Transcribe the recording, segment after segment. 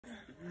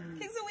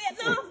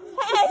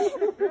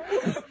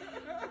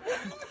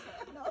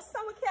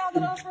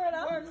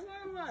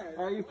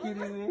Are you kidding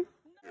me?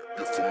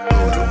 So if you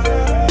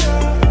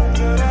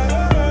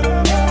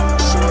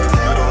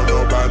don't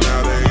know by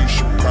now, then you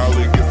should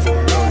probably get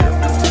familiar.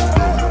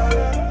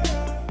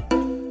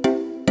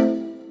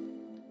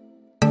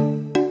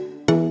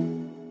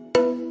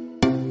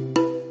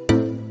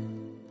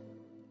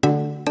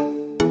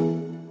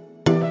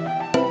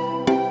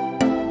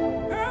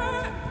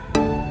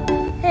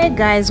 Hey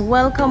guys,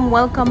 welcome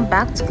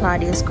back to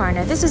Claudeaz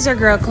Corner. This is your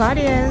girl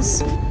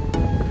Claudeaz.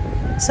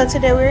 So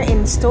today we're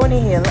in Stony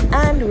Hill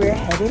and we're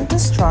heading to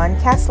Straun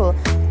Castle.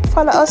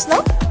 Follow us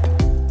now.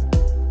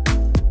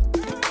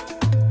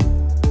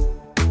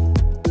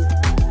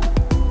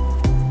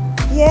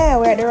 Yeah,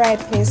 we're at the right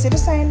place. See the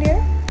sign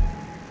there?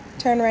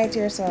 Turn right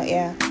here, so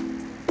yeah.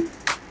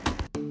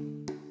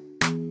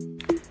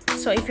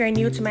 So if you're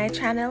new to my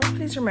channel,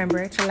 please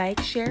remember to like,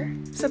 share,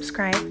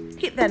 subscribe,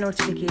 hit that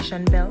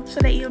notification bell so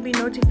that you'll be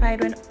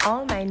notified when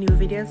all my new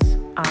videos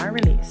are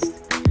released.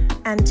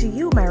 And to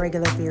you, my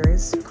regular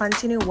viewers,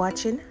 continue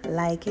watching,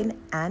 liking,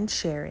 and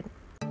sharing.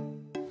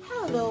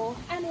 Hello,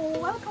 and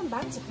welcome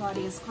back to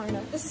Claudeaz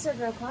Corner. This is your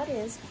girl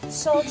Claudeaz.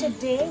 So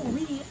today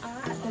we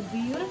are at the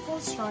beautiful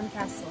Straun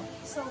Castle.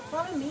 So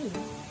follow me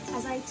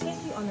as I take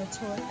you on a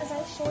tour, as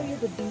I show you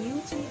the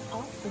beauty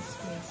of this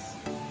place.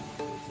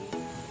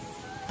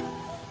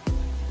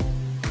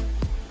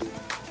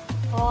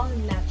 All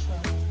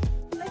natural.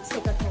 Let's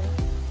take a tour.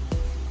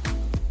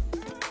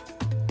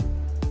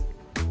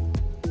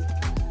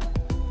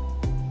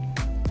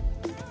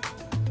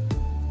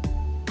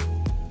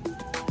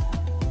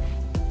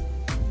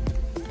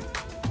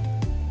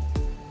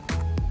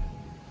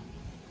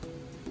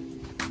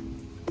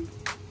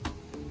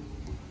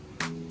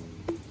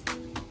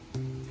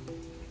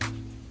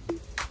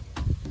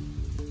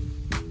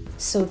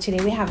 So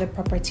today we have the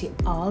property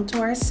all to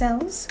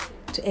ourselves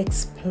to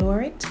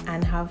explore it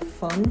and have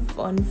fun.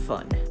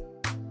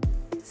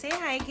 Say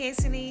hi,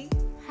 Casey.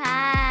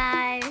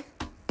 Hi.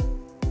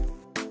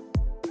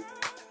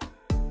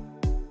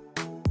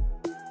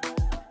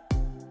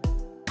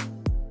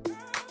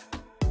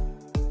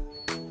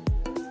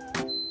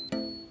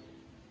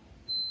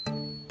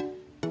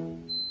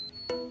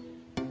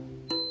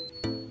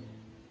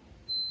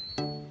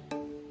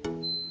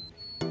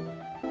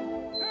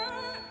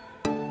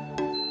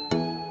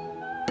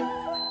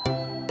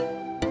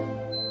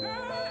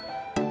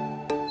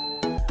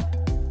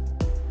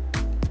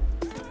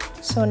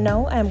 So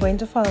now I'm going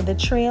to follow the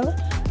trail,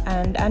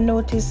 and I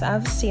notice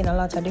I've seen a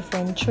lot of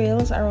different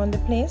trails around the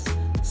place,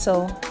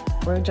 so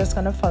we're just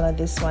gonna follow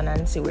this one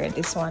and see where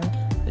this one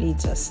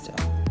leads us to.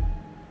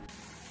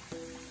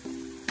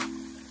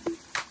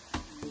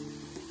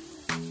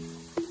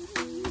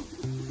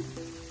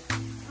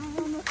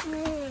 I'm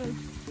afraid.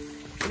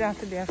 You don't have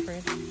to be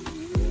afraid.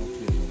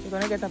 You're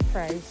gonna get a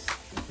prize.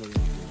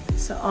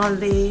 So all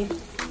the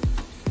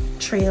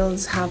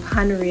trails have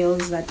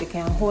handrails that you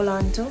can hold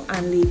on to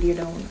and lead you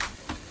down.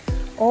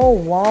 Oh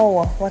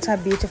wow, what a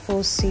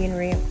beautiful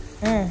scenery.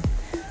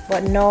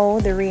 But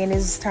now the rain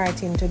is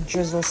starting to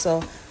drizzle,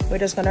 so we're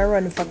just gonna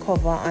run for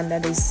cover under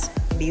this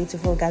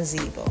beautiful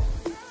gazebo.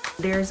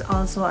 There's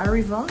also a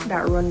river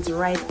that runs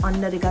right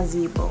under the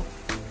gazebo.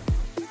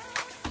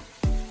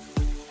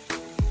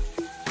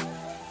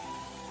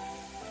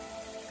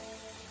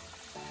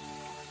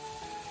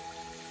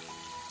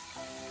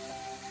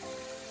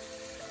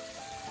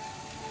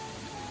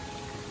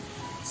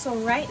 So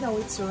right now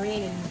it's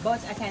raining, but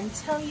I can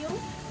tell you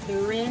the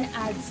rain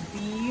adds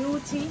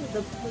beauty.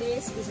 The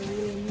place is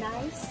really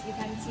nice. You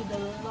can see the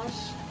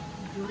lush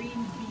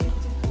green,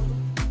 beautiful.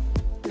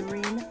 The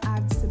rain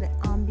adds to the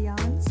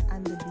ambience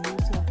and the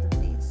beauty of the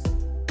place.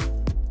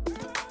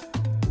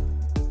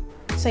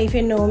 So if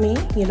you know me,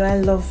 you know I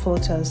love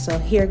photos. So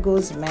here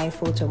goes my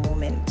photo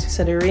moment.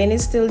 So the rain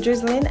is still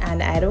drizzling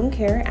and I don't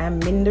care. I'm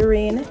in the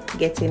rain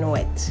getting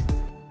wet.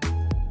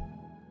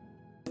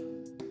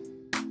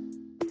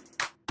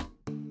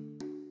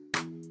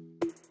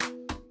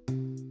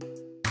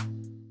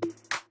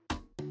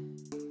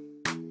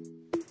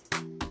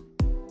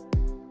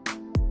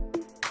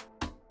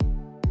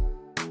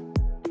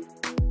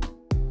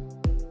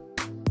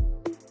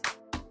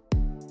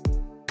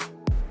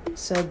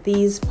 So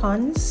these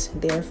ponds,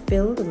 they're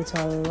filled with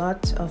a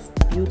lot of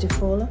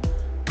beautiful,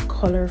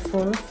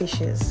 colorful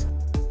fishes.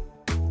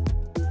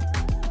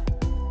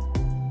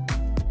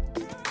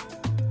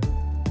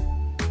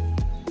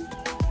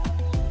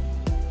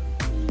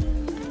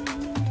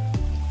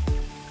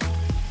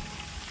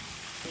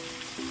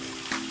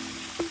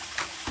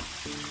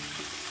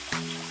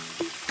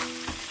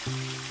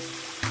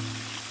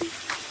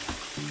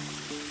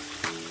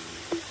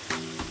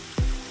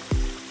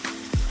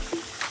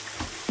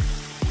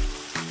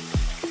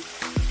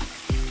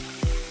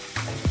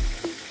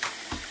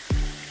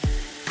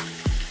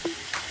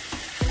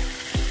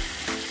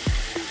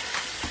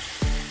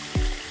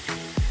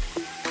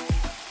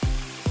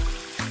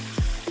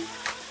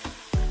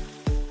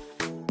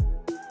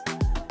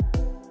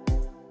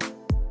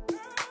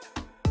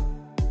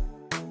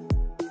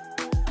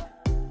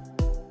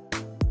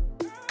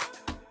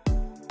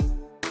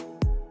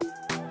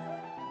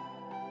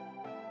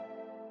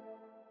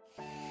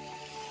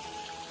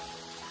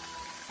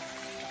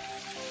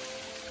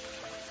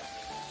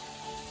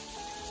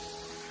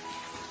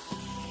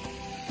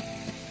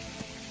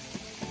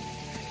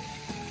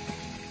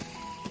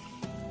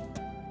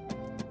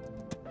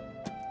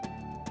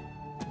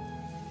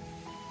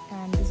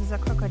 is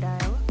a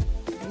crocodile.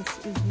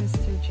 This is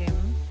Mr.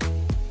 Jim.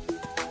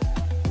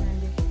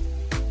 And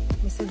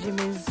Mr. Jim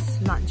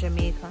is not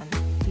Jamaican.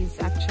 He's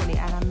actually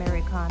an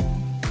American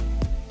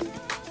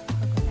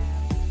crocodile.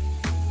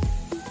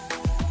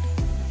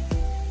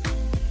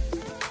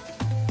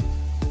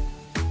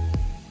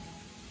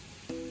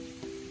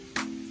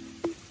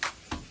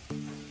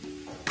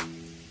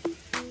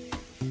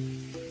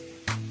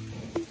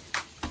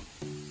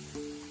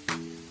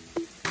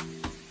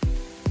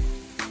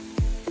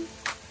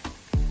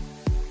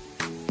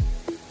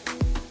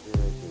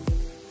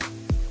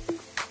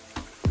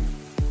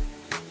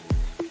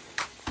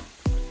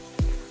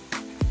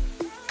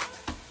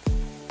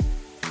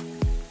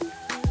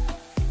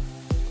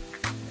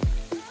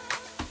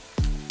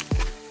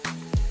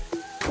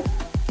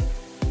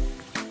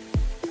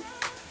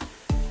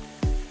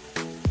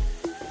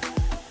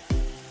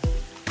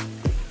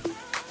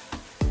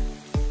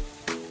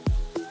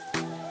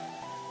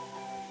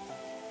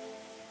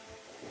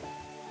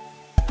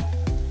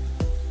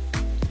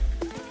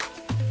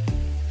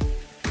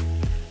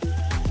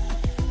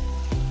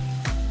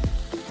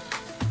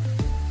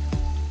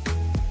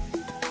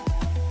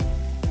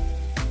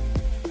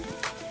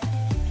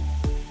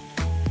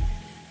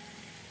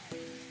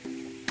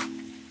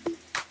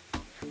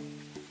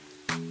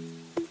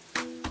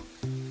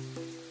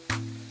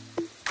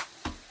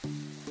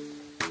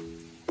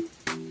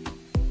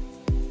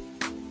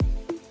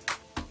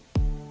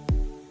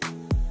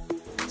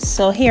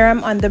 So here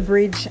I'm on the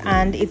bridge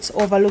and it's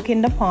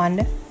overlooking the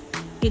pond.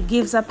 It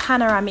gives a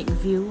panoramic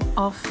view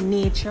of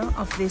nature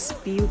of this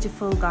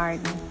beautiful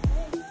garden.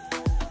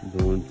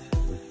 Don't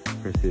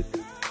press it.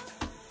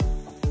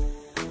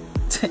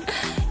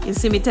 You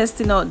see me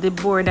testing out the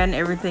board and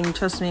everything.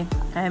 Trust me,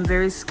 I am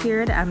very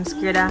scared. I'm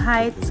scared of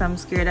heights. I'm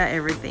scared of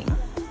everything.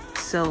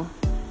 So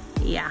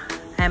yeah,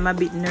 I'm a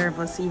bit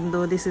nervous even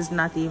though this is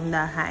not even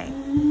that high.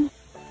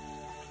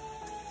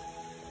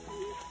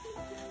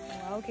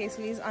 Okay,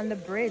 so he's on the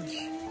bridge.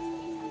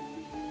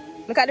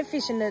 Look at the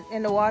fish in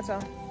the water.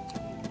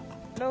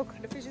 Look,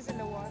 the fish is in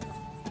the water.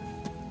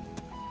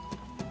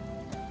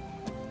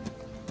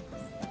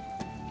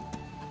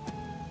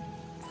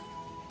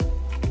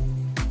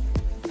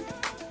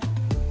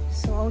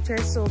 So out here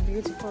is so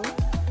beautiful.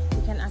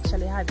 You can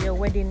actually have your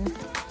wedding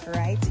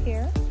right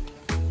here,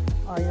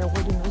 or your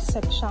wedding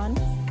reception.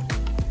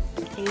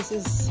 The place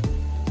is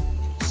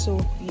so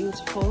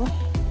beautiful.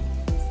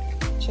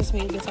 Trust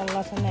me, you get a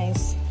lot of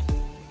nice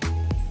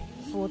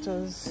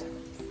photos.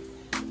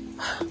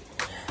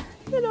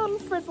 You don't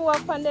afraid to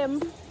walk on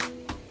them.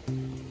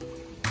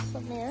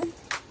 Some here.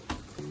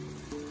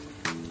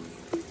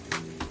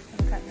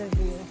 Look at the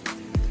view.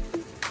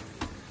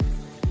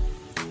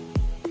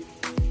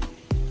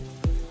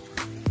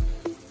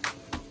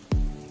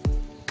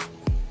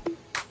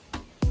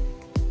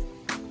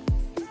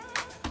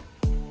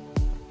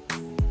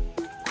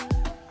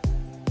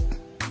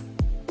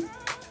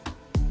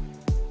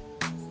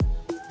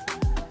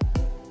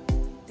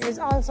 There's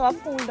also a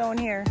pool down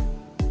here.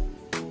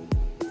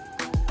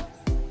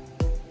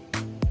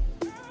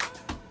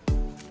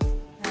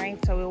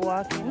 Alright, so we're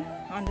walking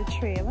on the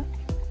trail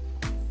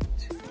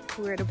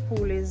to where the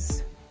pool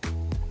is.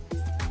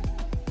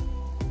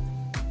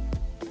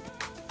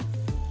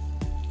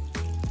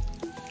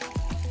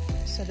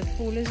 So the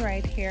pool is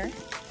right here.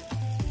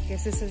 I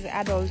guess this is the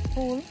adult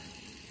pool.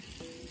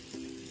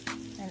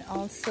 And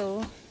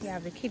also we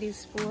have the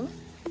kiddies pool.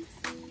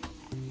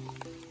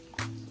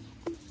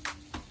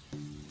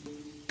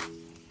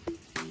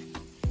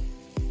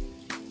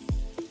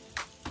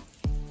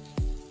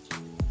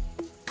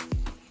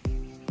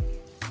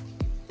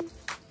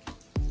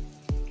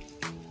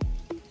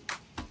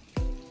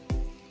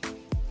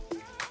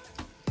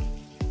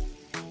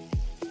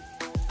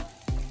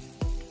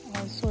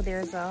 Also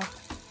there's a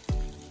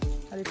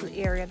little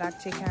area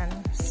that you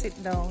can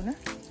sit down,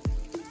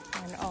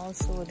 and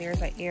also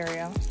there's an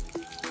area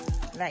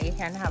that you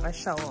can have a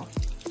shower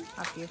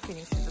after you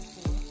finish the pool.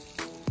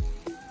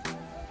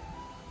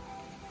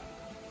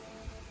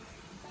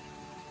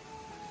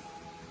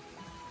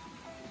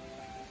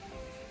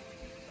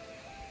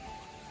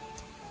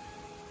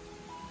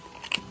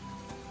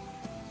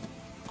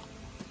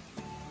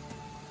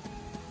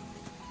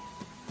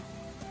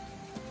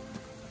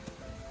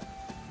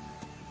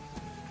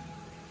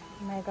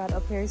 My God,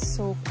 up here is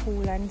so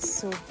cool and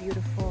so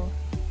beautiful.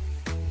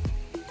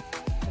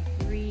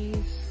 The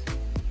breeze.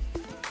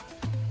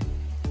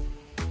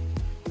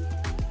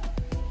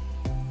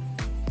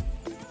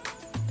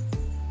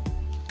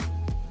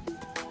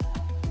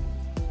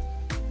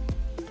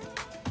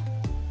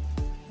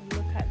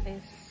 Look at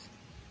this.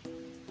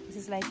 This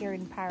is like you're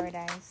in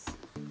paradise.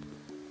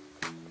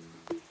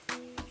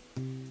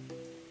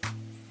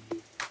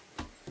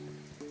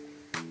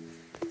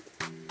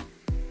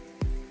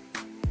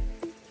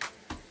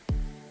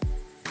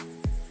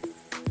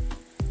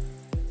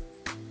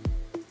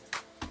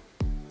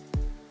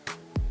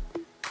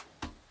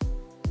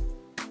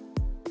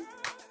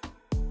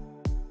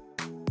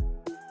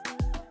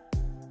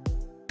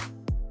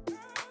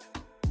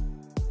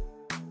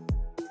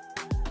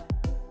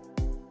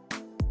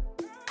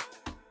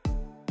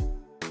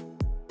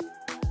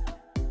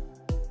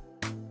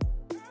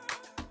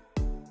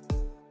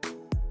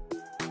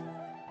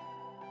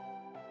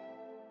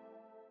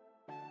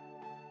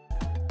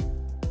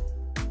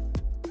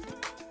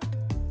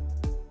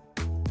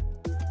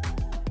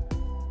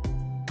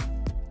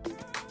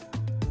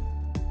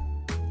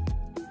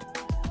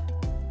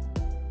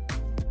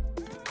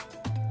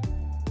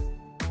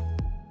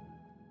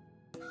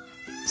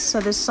 So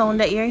the sound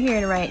that you're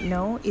hearing right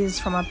now is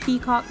from a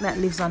peacock that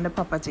lives on the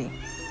property.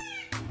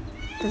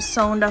 The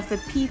sound of the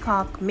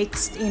peacock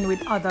mixed in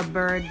with other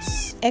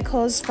birds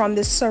echoes from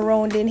the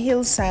surrounding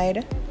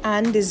hillside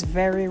and is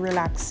very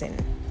relaxing.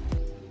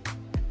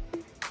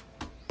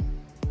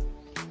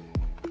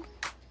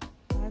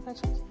 Can I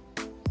touch it?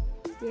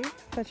 Yeah.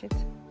 Touch it.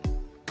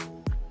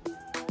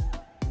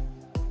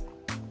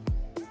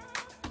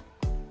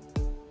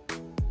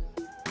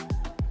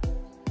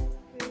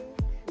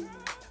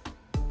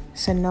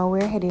 So now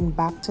we're heading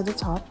back to the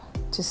top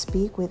to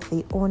speak with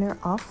the owner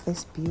of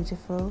this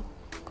beautiful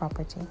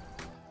property.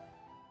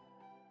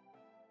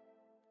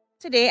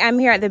 Today I'm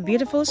here at the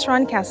beautiful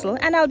Struan Castle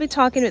and I'll be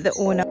talking with the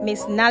owner,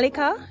 Miss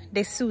Nalika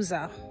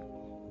DeSouza.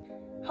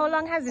 How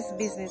long has this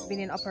business been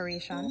in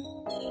operation?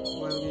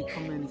 Well, we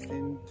commenced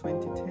in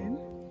 2010,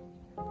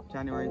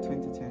 January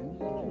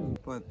 2010,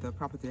 but the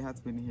property has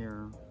been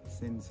here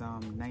since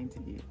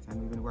 98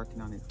 and we've been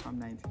working on it from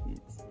 98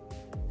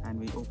 and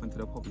we opened to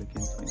the public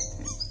in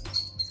 2010.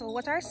 So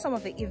what are some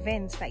of the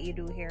events that you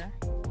do here?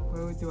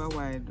 Well, we do a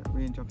wide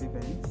range of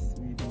events.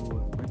 We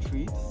do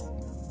retreats,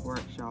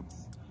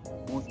 workshops,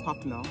 most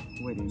popular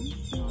weddings.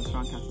 You know,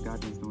 Straun Castle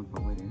Garden is known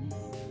for weddings,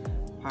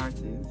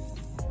 parties,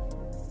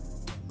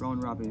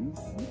 round robins,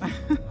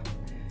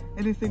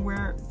 anything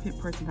where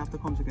person have to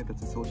come together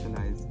to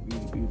socialize, we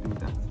do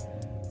that.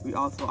 We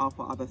also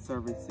offer other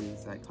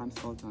services like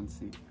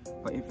consultancy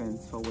for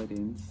events, for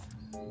weddings.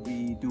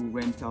 We do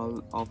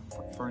rental of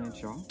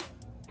furniture,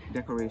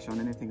 decoration,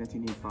 anything that you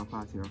need for a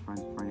party or for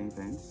an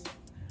event.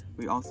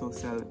 We also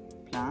sell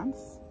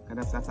plants, and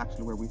that's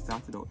actually where we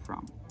started out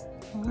from.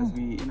 Because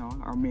we, you know,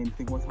 our main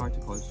thing was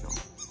horticulture.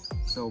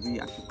 So we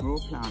actually grow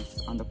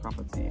plants on the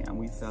property and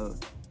we sell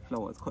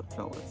flowers, cut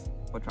flowers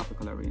for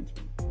tropical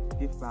arrangement.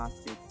 Gift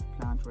baskets,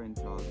 plant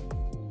rental,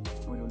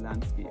 and we do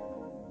landscape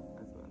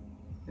as well.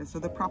 Yeah, so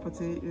the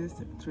property is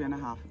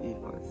 3.5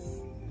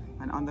 acres.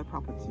 And on the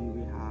property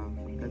we have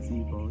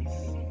gazebos,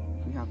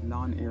 we have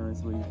lawn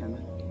areas where you can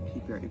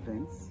keep your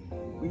events.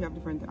 We have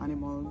different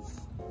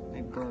animals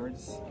like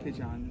birds,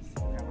 pigeons.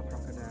 We have a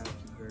crocodile,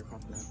 which is very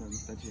popular as well,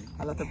 Mr. J.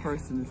 A lot of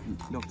persons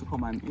love to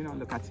come and, you know,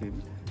 look at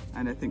him,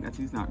 and I think that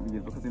he's not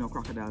real because, you know,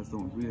 crocodiles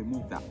don't really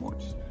move that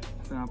much.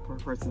 So now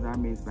persons are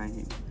amazed by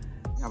him.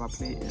 We have a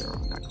play area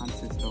that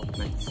consists of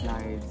like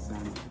slides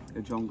and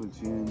the jungle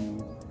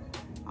gym,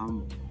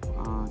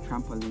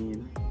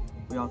 trampoline.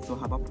 We also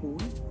have a pool,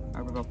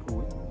 a river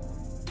pool.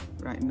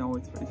 Right now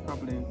it's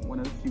probably one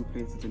of the few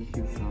places in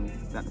Houston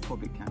that the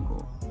public can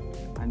go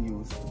and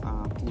use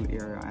pool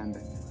area, and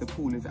the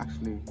pool is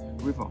actually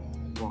river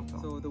water.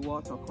 So the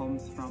water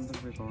comes from the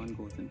river and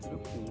goes into the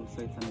pool,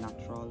 so it's a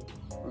natural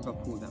river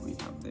pool that we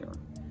have there.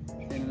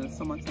 Then in the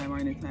summertime or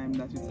any time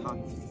that it's hot,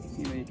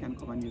 you know, you can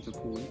come and use the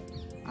pool.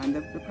 And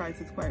the price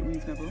is quite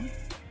reasonable.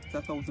 It's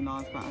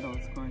 $1,000 per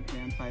adult currently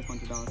and $500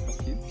 for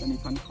kids, and you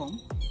can come,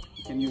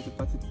 you can use the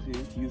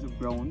facilities, use the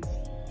grounds,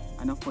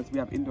 and of course we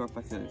have indoor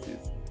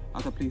facilities.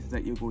 Other places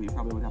that you go, you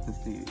probably would have to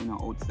stay, you know,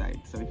 outside.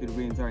 So if it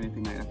rains or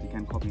anything like that, you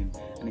can come in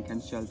and you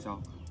can shelter.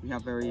 We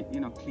have very, you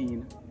know,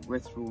 clean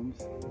restrooms.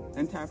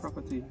 The entire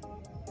property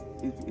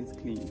is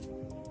clean.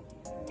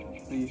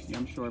 So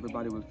I'm sure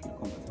everybody will feel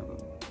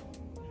comfortable.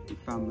 Your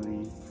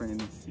family,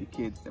 friends, your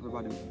kids,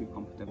 everybody will feel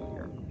comfortable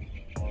here.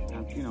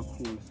 And, you know,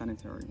 cool,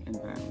 sanitary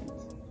environment.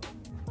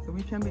 So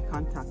we can be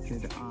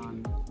contacted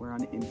we're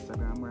on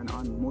Instagram, we're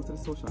on most of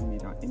the social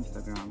media,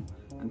 Instagram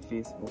and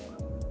Facebook.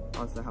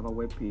 Also have a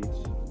webpage,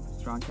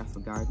 Straun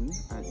Castle Garden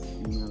at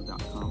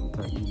gmail.com,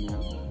 our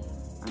email.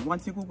 And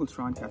once you Google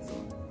Straun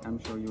Castle, I'm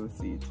sure you'll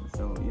see it.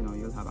 So, you know,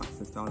 you'll have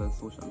access to all the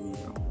social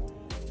media.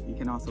 You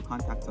can also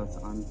contact us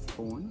on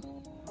phone.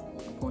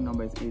 Our phone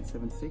number is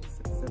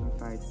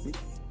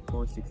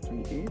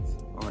 876-756-4638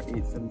 or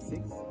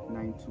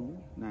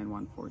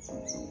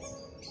 876-92-91422.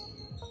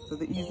 So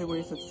the easy way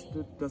is to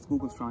just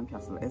Google Straun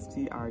Castle,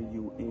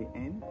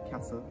 S-T-R-U-A-N,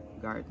 Castle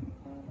Garden.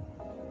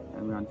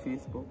 And we're on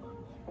Facebook,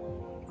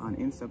 on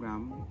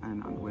Instagram,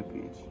 and on the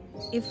webpage.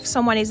 If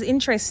someone is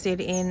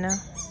interested in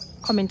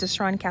coming to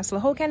Struan Castle,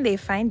 how can they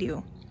find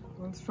you?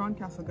 Well, Straun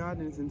Castle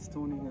Garden is in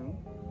Stony Hill.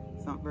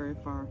 It's not very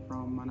far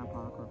from Manor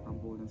Park or from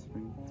Golden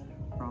Spring.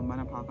 From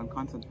Manor Park on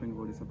Constant Spring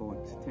Road is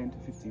about 10 to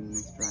 15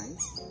 minutes drive.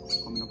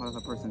 Coming up, a lot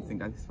of persons think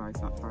that it's far. It's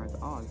not far at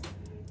all.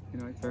 You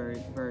know, it's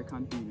very, very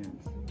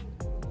convenient.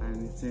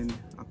 And it's in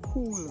a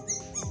cool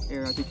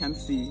area, as you can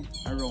see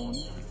around.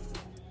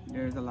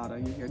 There's a lot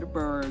of, you hear the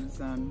birds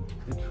and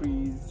the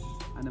trees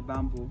and the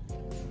bamboo.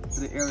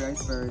 So the area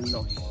is very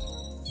lush.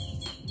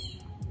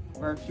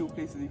 Very few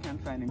places you can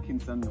find in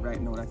Kingston right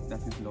now that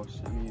is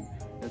lush. I mean,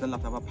 there's a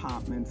lot of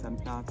apartments and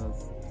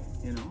plazas,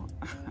 you know,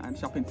 and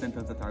shopping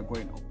centers that are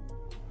going up.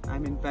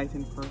 I'm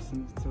inviting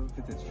persons to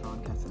visit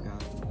Straun Castle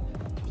Garden.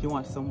 If you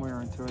want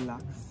somewhere to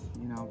relax,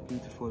 you know,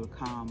 beautiful,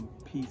 calm,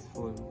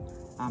 peaceful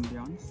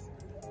ambience,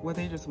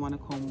 whether you just want to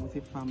come with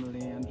your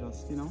family and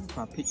just, you know,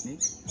 for a picnic,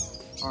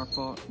 or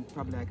for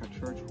probably like a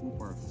church group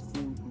or a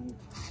school group,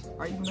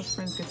 or even just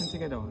friends getting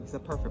together, it's a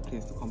perfect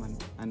place to come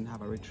and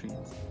have a retreat.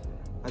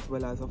 As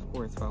well as, of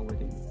course, for a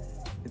wedding.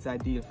 It's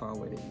ideal for a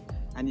wedding.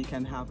 And you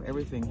can have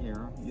everything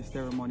here, your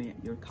ceremony,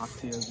 your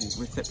cocktails, your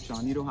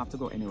reception. You don't have to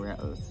go anywhere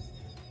else.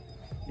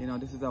 You know,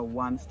 this is a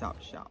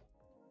one-stop shop.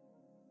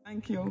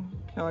 Thank you,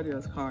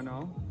 Claudeaz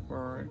Corner,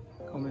 for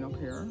coming up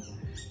here.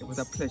 It was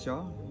a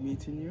pleasure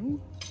meeting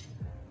you,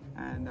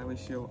 and I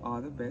wish you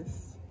all the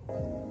best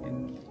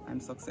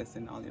and success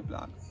in all your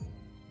vlogs.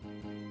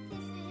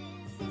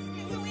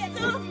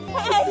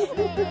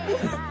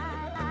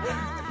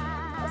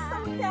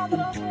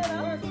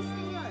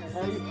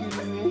 Are you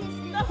kidding me?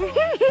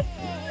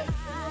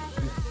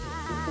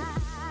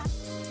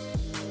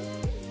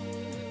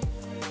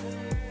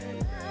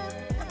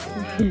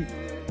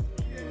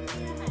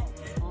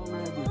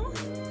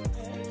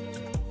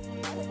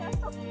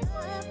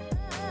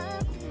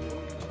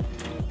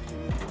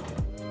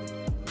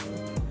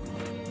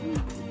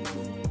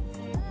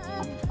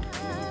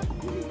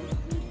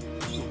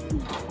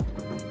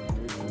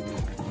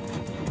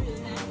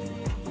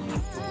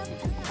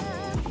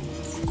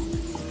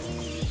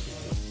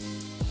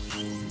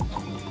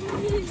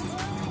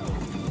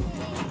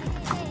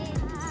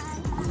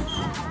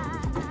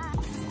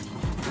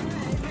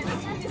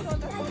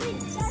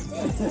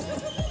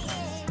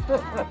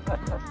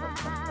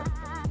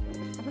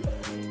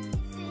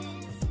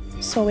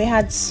 So we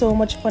had so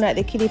much fun at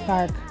the kiddie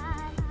park.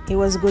 It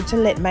was good to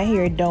let my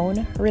hair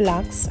down,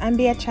 relax, and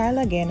be a child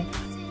again.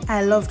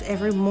 I loved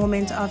every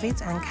moment of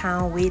it and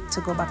can't wait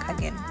to go back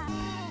again.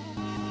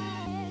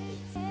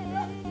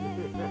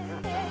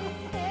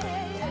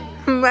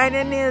 My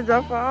nails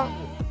off.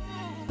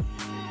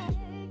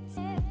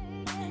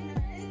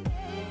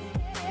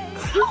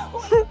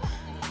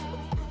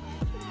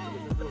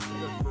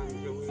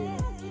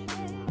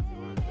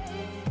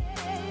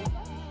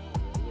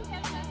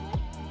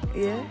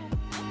 Yeah.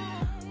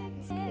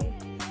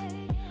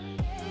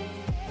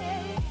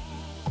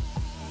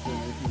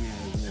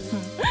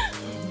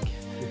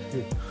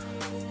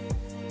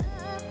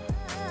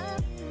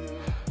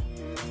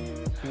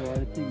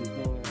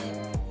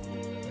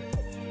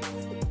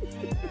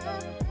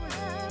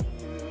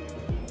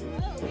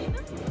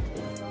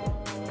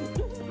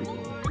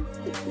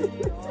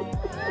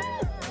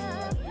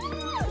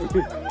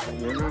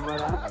 You remember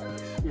that?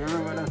 You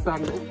remember that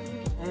song?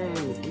 Hey.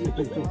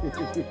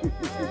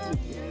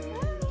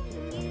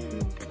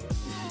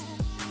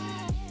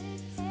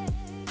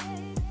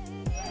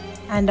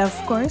 And of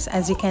course,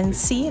 as you can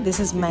see, this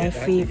is my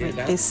favorite,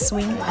 this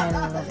swing. I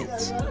love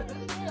it.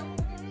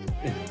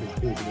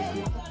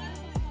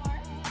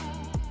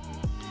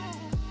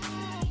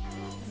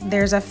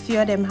 There's a few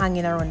of them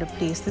hanging around the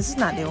place. This is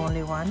not the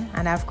only one,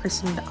 and I've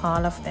christened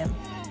all of them.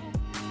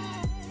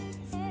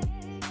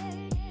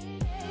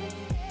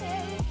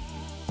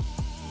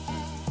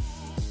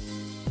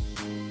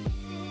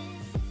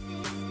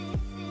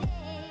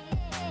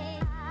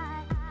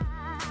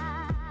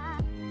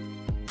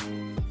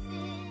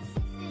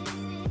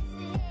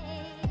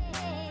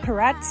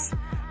 Rats.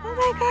 Oh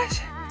my gosh,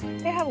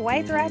 they have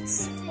white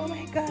rats. Oh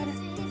my god,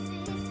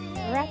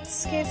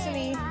 rats scares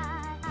me.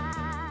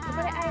 Look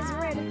at the eyes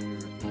red.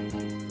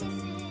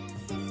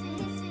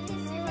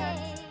 Hey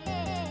rats,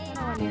 what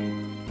are you?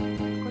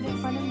 Go down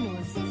for them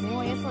nose. They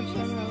want you to touch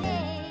them now. They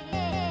want you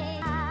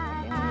to touch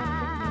them.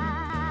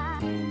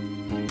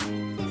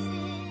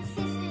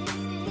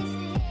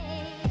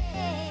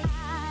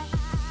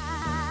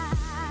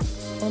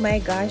 Oh my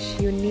gosh,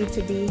 you need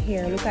to be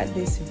here. Look at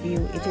this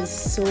view. It is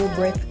so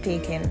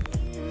breathtaking.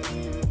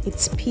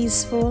 It's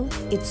peaceful,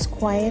 it's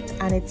quiet,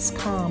 and it's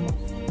calm.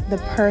 The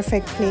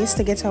perfect place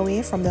to get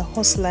away from the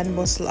hustle and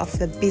bustle of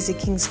the busy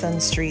Kingston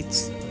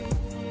streets.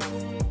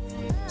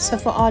 So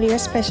for all your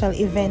special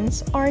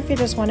events, or if you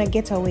just want to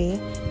get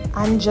away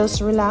and just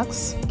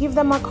relax, give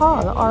them a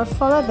call or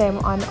follow them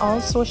on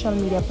all social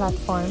media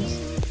platforms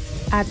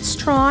at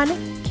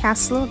Straun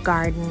Castle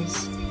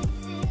Gardens.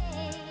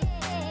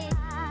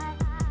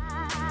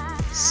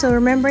 So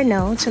remember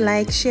now to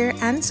like, share,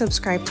 and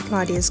subscribe to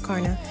Claudeaz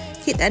Corner.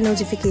 Hit that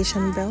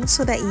notification bell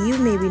so that you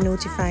may be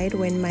notified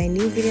when my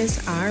new videos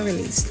are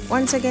released.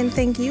 Once again,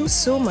 thank you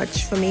so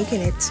much for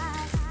making it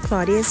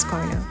Claudeaz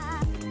Corner.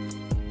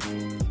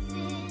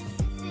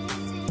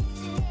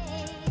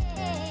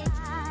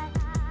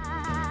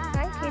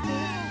 Hi, Kitty.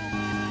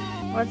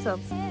 What's up?